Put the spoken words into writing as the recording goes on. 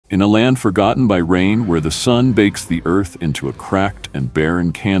In a land forgotten by rain where the sun bakes the earth into a cracked and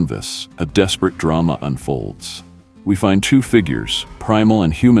barren canvas, a desperate drama unfolds. We find two figures, primal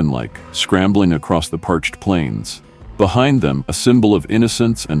and human-like, scrambling across the parched plains. Behind them, a symbol of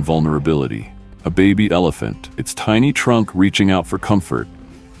innocence and vulnerability. A baby elephant, its tiny trunk reaching out for comfort,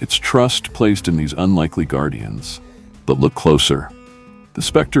 its trust placed in these unlikely guardians. But look closer. The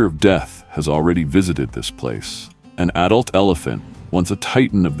specter of death has already visited this place. An adult elephant, once a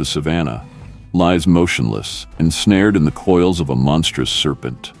titan of the savanna, lies motionless, ensnared in the coils of a monstrous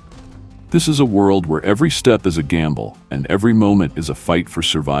serpent. This is a world where every step is a gamble, and every moment is a fight for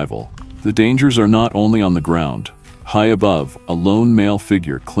survival. The dangers are not only on the ground. High above, a lone male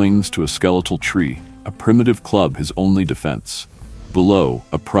figure clings to a skeletal tree, a primitive club his only defense. Below,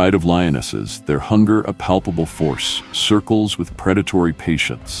 a pride of lionesses, their hunger a palpable force, circles with predatory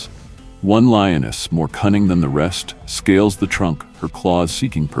patience. One lioness, more cunning than the rest, scales the trunk, her claws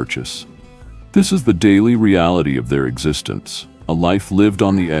seeking purchase. This is the daily reality of their existence, a life lived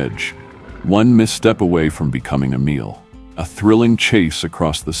on the edge, one misstep away from becoming a meal, a thrilling chase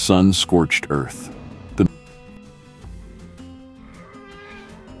across the sun-scorched earth.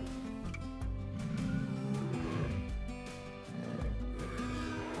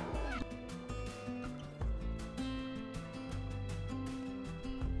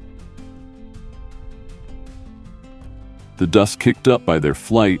 The dust kicked up by their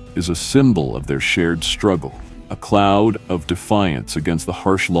flight is a symbol of their shared struggle, a cloud of defiance against the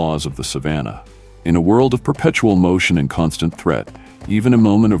harsh laws of the savanna. In a world of perpetual motion and constant threat, even a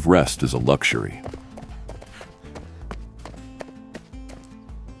moment of rest is a luxury.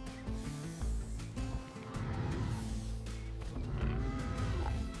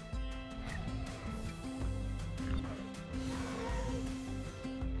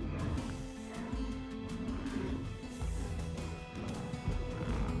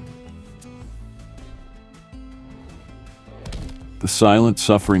 The silent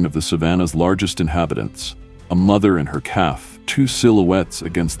suffering of the savanna's largest inhabitants, a mother and her calf, two silhouettes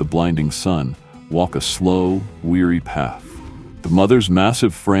against the blinding sun, walk a slow, weary path. The mother's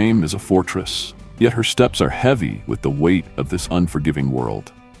massive frame is a fortress, yet her steps are heavy with the weight of this unforgiving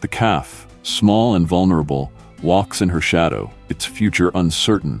world. The calf, small and vulnerable, walks in her shadow, its future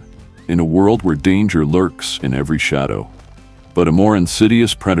uncertain, in a world where danger lurks in every shadow. But a more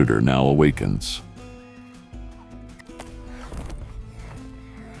insidious predator now awakens.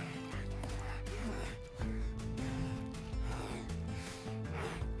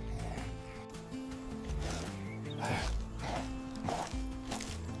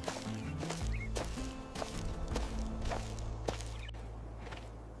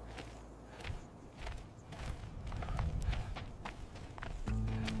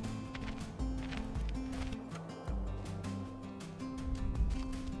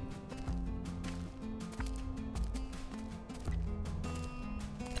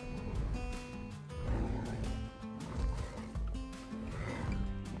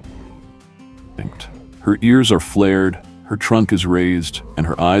 Her ears are flared, her trunk is raised, and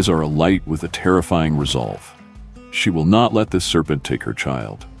her eyes are alight with a terrifying resolve. She will not let this serpent take her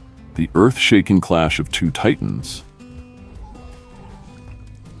child. The earth-shaking clash of two titans.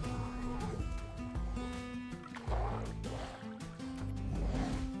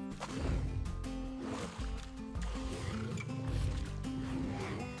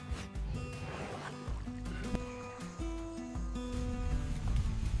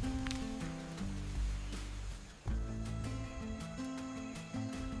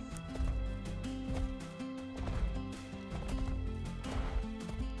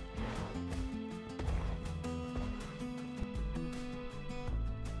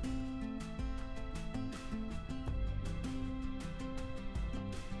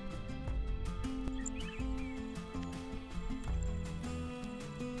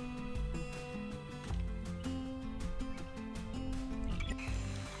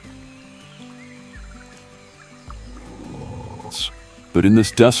 But in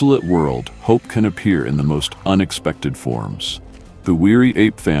this desolate world, hope can appear in the most unexpected forms. The weary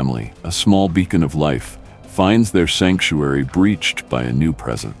ape family, a small beacon of life, finds their sanctuary breached by a new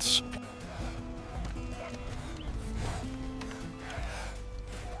presence.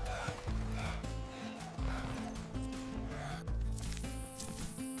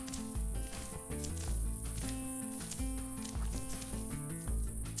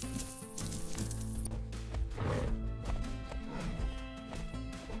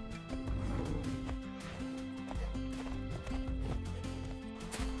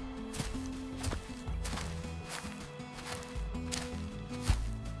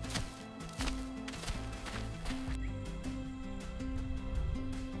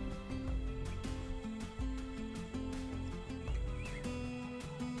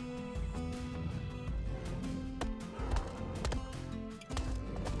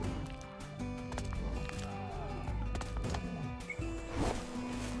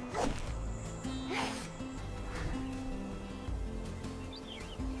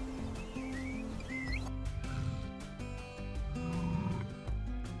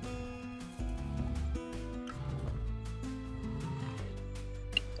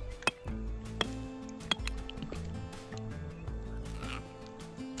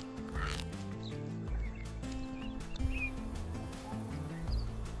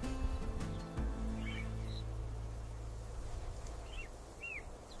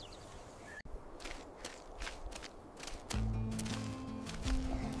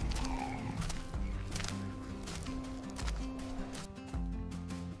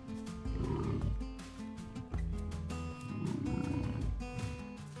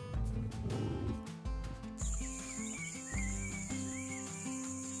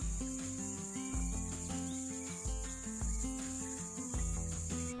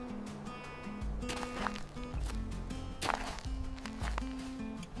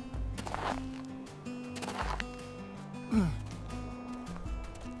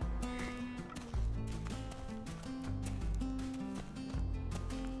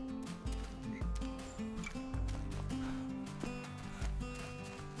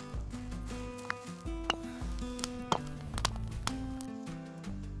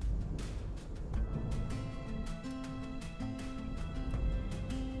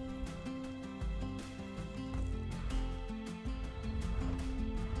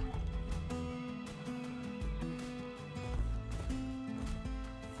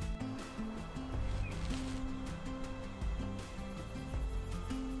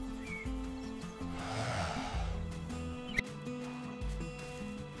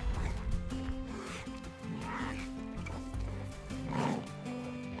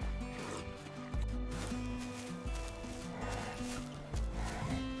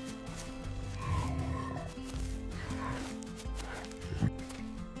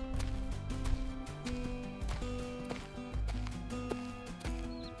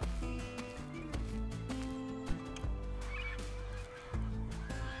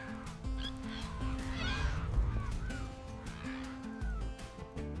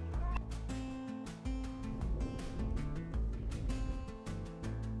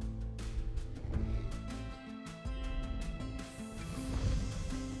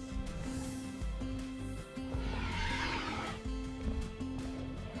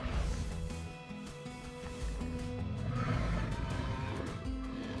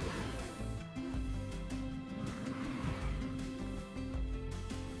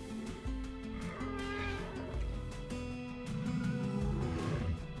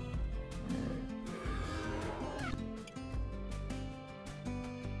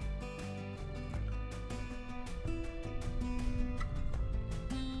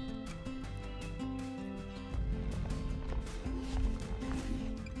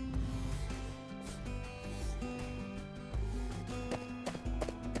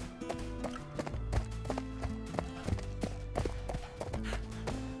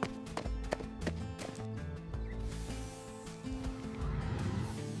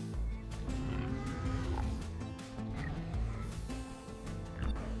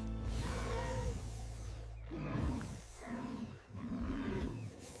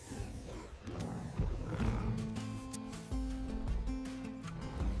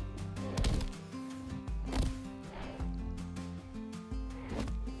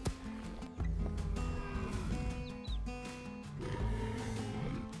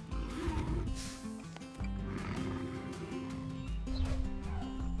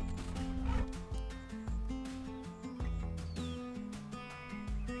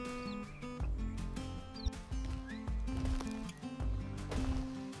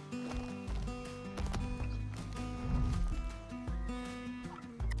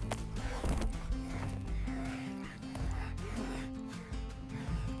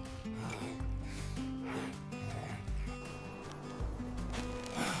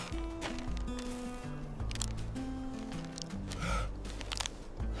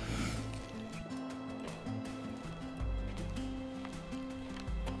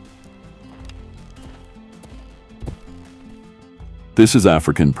 This is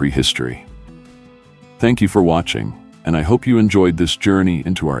African Prehistory. Thank you for watching, and I hope you enjoyed this journey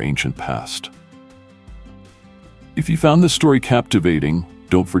into our ancient past. If you found this story captivating,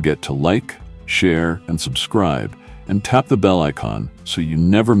 don't forget to like, share, and subscribe, and tap the bell icon so you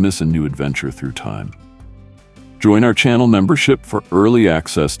never miss a new adventure through time. Join our channel membership for early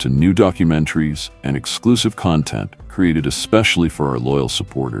access to new documentaries and exclusive content created especially for our loyal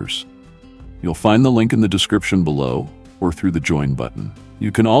supporters. You'll find the link in the description below or through the Join button.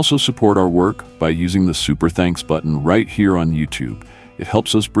 You can also support our work by using the Super Thanks button right here on YouTube. It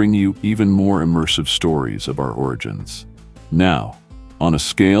helps us bring you even more immersive stories of our origins. Now, on a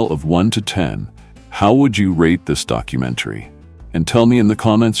scale of 1 to 10, how would you rate this documentary? And tell me in the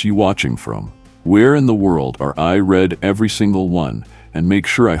comments you watching from. Where in the world are I read every single one, and make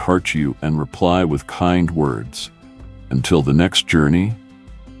sure I heart you and reply with kind words. Until the next journey,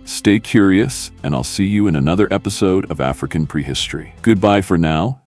 stay curious, and I'll see you in another episode of African Prehistory. Goodbye for now,